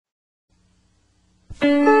We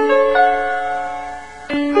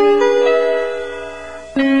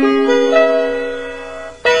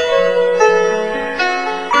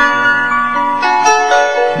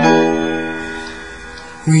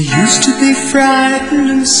used to be frightened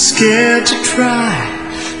and scared to try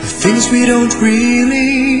the things we don't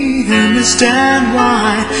really understand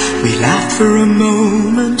why. We laughed for a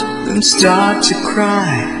moment, then start to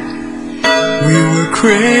cry. We were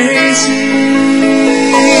crazy.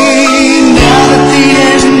 Now that the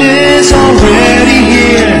end is already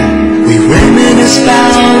here, we reminisce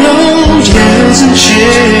about old yells and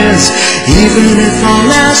cheers, even if our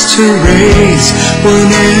last hurrays were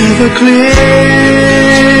never clear.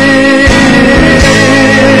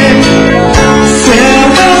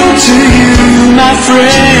 Farewell to you, my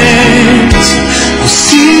friends. We'll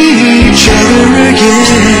see each other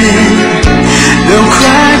again. Don't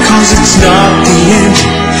cry, 'cause it's not the end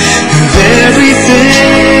of everything.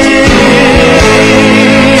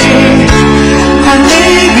 I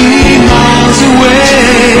may be miles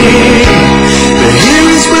away, but here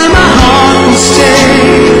is where my heart will stay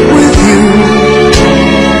with you,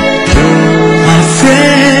 my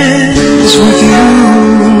friends, with you.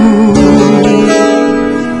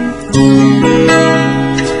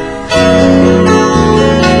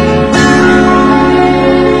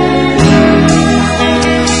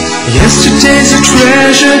 Yesterday's a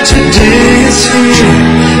treasure, today is here.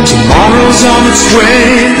 Tomorrow's on its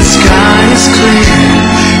way, the sky is clear.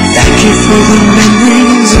 Thank you for the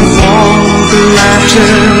memories of all the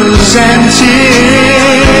laughters and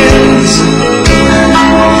tears.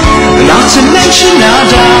 Not to mention our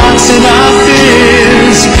doubts and our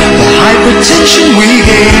fears, the hypertension we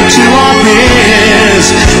gave to our peers.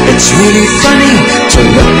 It's really funny to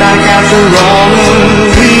look back after all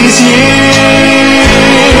of these years.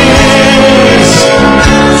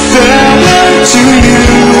 Farewell to you,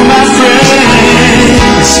 my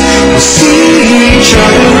friends. We'll see each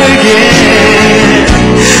other again.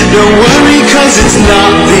 Don't worry, 'cause it's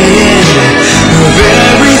not the end of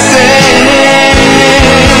everything.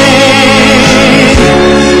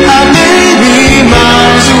 I may be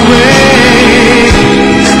miles away,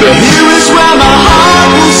 but here is where my heart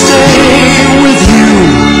will stay with you,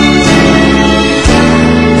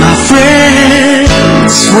 my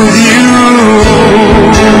friends, with you.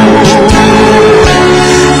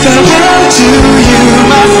 Farewell to you,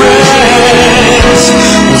 my friends.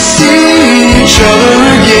 We'll see each other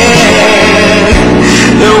again.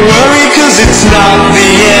 Don't worry, 'cause it's not the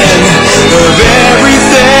end of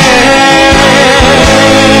everything.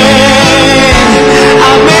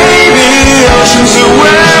 I may be oceans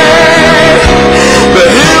away, but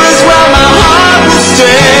here is where my heart will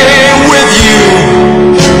stay with you,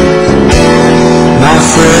 my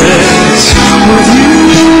friends,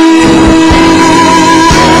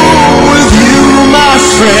 with you, my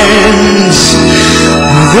friends,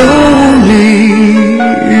 with only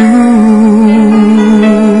you.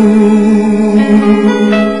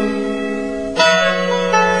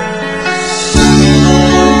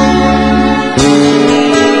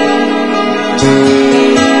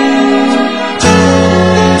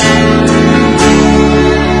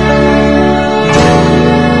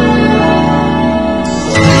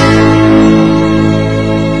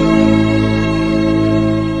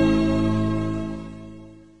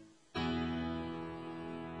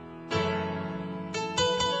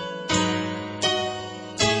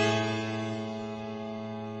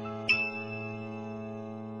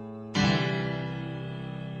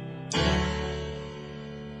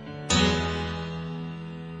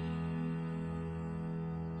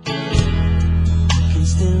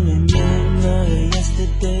 Still remember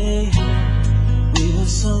yesterday, we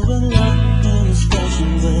were so in love in a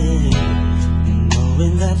special way.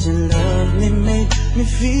 Knowing that you loved me made me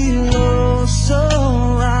feel oh so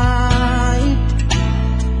right.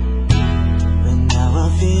 But now I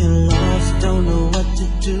feel lost, don't know what to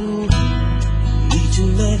do. Each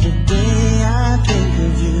and every day I think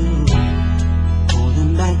of you,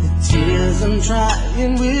 holding back the tears I'm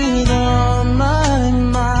trying with all my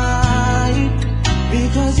might.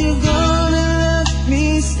 Because you're gonna left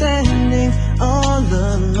me standing all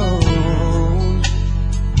alone,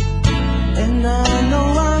 and I know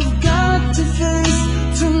I've got to face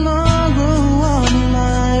tomorrow on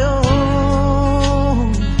my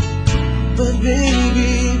own. But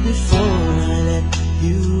baby, before I let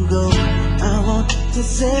you go, I want to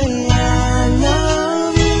say I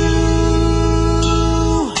love you.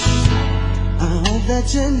 I hope that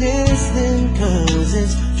you're listening, 'cause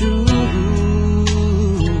it's true.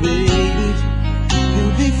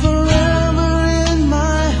 You'll be forever in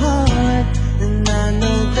my heart, and I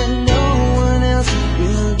know that no one else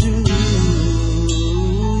will do.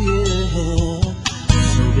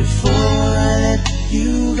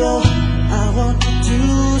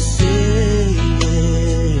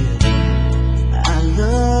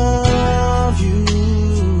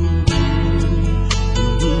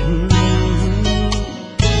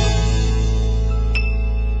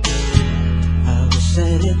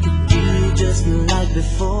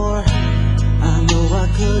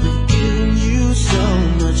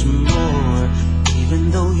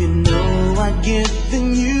 not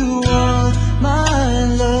giving you all my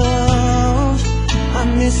love. I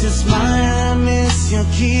miss your smile, I miss your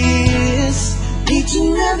kiss. Each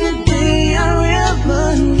and every day I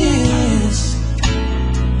reminisce.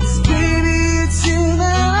 'Cause baby, it's you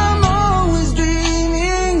that I'm always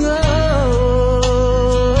dreaming of.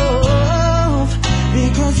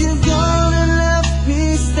 Because you've gone and left me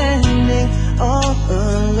standing all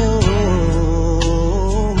alone.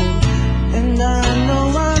 And I know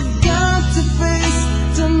I've got to face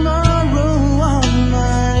tomorrow on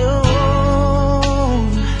my own.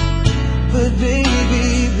 But baby,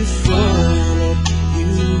 before I let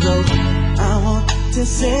you go, I want to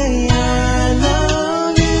say I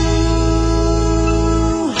love you.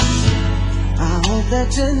 I hope that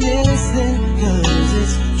you're listening, 'cause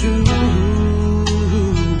it's true,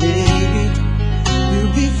 baby.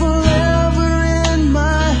 You'll be forever in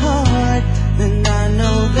my heart, and I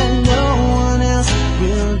know that no one else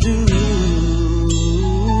will do.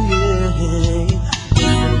 Yeah.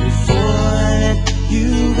 So before I let you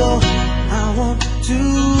go, I want to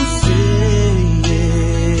say, yeah.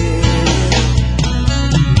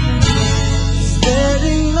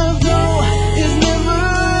 Letting love go is never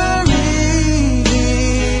easy,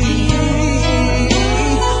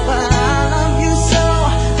 but I love you so,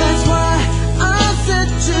 that's why I set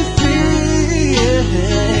you free.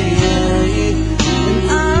 And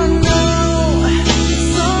I know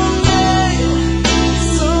someday,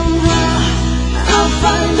 somehow, I'll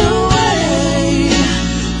find a way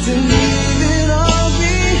to leave it all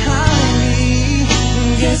behind me.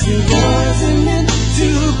 Guess it wasn't meant to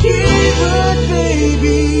be, but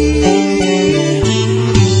baby,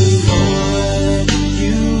 before I let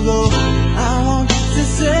you go, I want to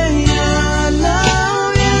say I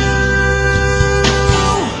love you.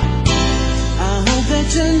 I hope that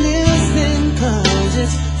you're listening, 'cause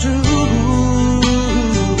it's true,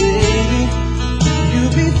 baby.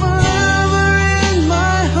 You'll be forever in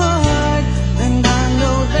my heart, and I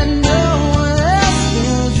know that no one else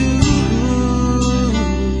will do.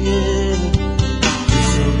 Yeah.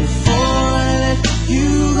 So before I let you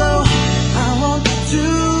go, I want to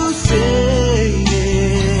say,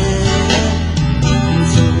 yeah.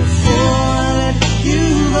 So before I let you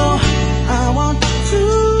go, I want to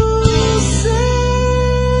say,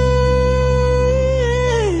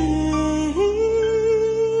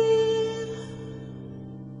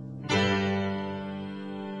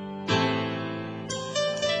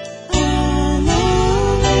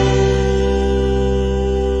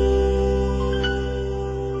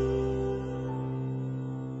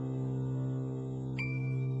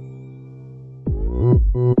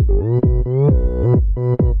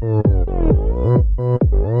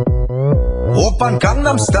 오빤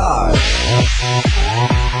강남스타일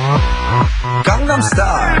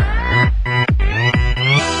강남스타일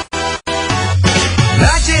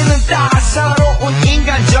낮에는 따사로운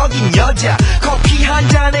인간적인 여자, 커피 한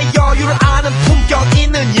잔에 여유를 아는 품격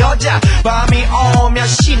있는 여자, 밤이 오면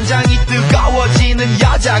심장이 뜨거워지는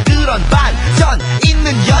여자, 그런 반전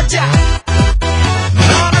있는 여자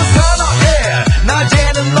너는 선호해.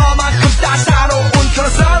 낮에는 너만큼 따사로운 그런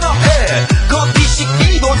선호해. 커피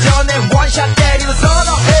식기도 전에 원샷 때리는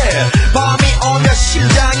선호해. 밤이 오면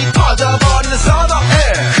심장이 터져버리는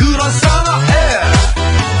선호해. 그런 선호해.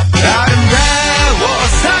 아름다워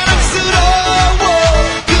사랑스러워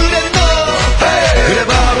그래 너 hey. 그래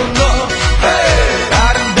바로 너 hey.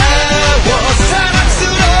 아름다워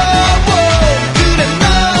사랑스러워 그래 너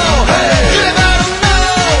hey. 그래 바로 너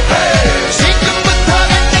hey. 지금부터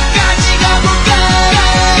갈 때까지 가볼까.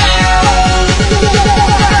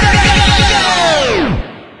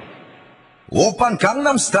 오빤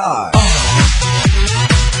강남스타일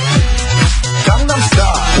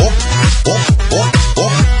강남스타일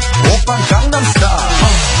오빤 강남스타일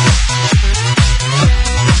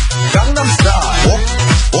강남스타일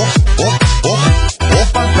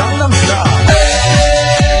오빤 강남스타일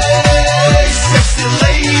에이 섹시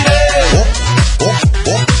레이디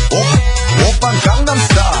오빤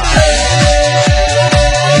강남스타일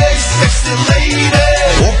에이 섹시 레이디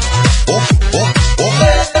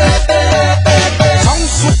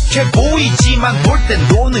성숙해 보이지만 볼 땐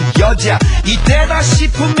노는 여자, 이때다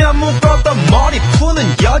싶으면 묶었던 머리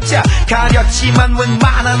푸는 여자, 가렸지만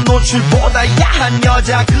웬만한 노출보다 야한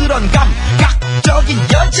여자, 그런 감각적인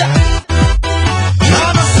여자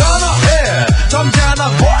나는 선호해. 점잖아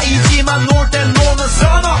보이지만 놀 땐 노는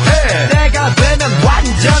선호해. 내가 되면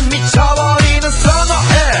완전 미쳐버리는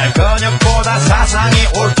선호해. 근육보다 사상이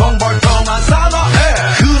울퉁불퉁한 선호해.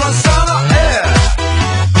 그런 선호해.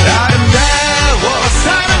 아름다워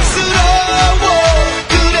사랑스러워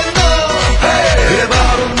그래 너 hey. 그래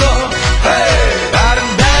바로 너 hey.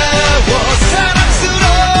 아름다워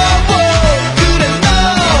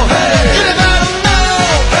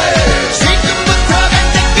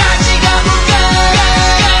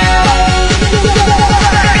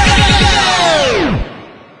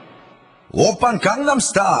오빤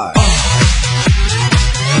강남스타일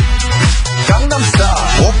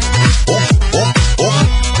강남스타일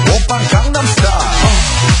오빤 강남스타일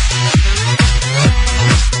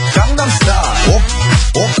강남스타일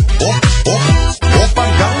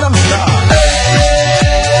오빤 강남스타일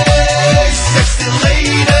Hey sexy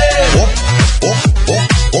lady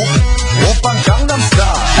오빤 강남스타일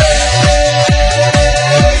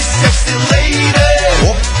Hey sexy lady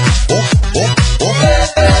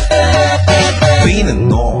위는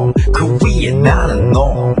놈 그 위에 나는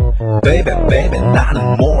놈 Baby baby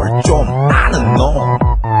나는 뭘 좀 아는 놈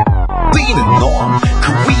위는 놈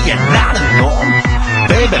그 위에 나는 놈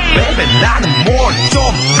Baby baby 나는 뭘 좀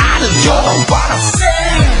아는 놈 You know what I'm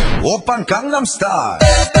saying 오빤 강남스타일